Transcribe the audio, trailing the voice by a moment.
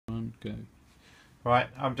Go. Right,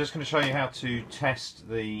 I'm just going to show you how to test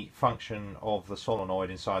the function of the solenoid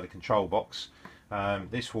inside the control box.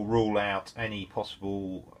 This will rule out any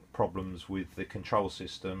possible problems with the control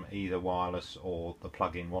system, either wireless or the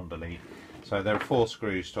plug-in wander lead. So there are 4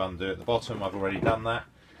 screws to undo at the bottom. I've already done that.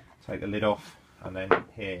 Take the lid off, and then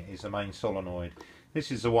here is the main solenoid.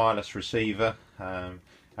 This is the wireless receiver, and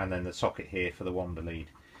then the socket here for the wander lead.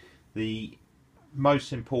 The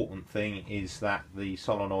most important thing is that the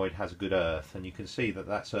solenoid has a good earth, and you can see that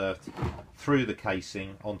that's earthed through the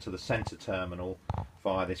casing onto the center terminal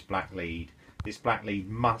via this black lead. This black lead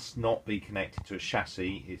must not be connected to a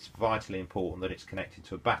chassis. It's vitally important that it's connected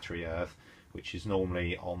to a battery earth, which is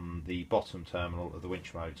normally on the bottom terminal of the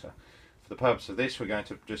winch motor. For the purpose of this, we're going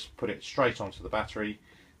to just put it straight onto the battery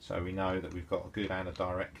so we know that we've got a good and a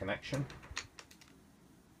direct connection.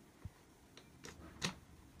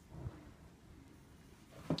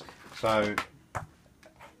 So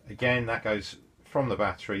again, that goes from the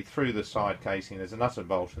battery through the side casing. There's a nut and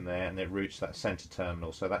bolt in there, and it routes that center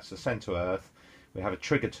terminal. So that's the center earth. We have a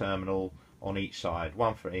trigger terminal on each side,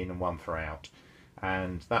 one for in and one for out,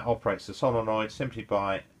 and that operates the solenoid simply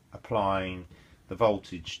by applying the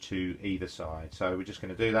voltage to either side. So we're just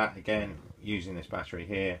going to do that again using this battery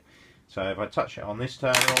here. So if I touch it on this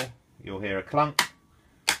terminal, you'll hear a clunk.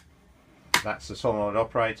 That's the solenoid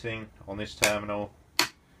operating. On this terminal,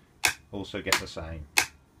 also get the same.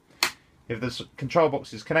 If the control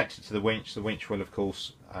box is connected to the winch will of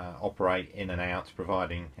course operate in and out,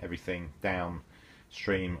 providing everything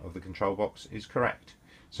downstream of the control box is correct.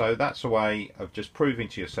 So that's a way of just proving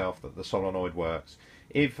to yourself that the solenoid works.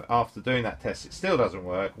 If after doing that test it still doesn't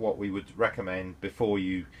work, what we would recommend before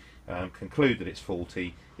you conclude that it's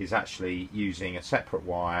faulty is actually using a separate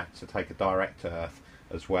wire to take a direct earth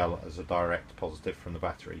as well as a direct positive from the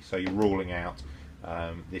battery. So you're ruling out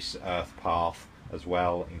this earth path as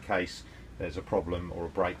well in case there's a problem or a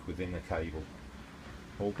break within the cable.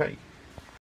 Okay.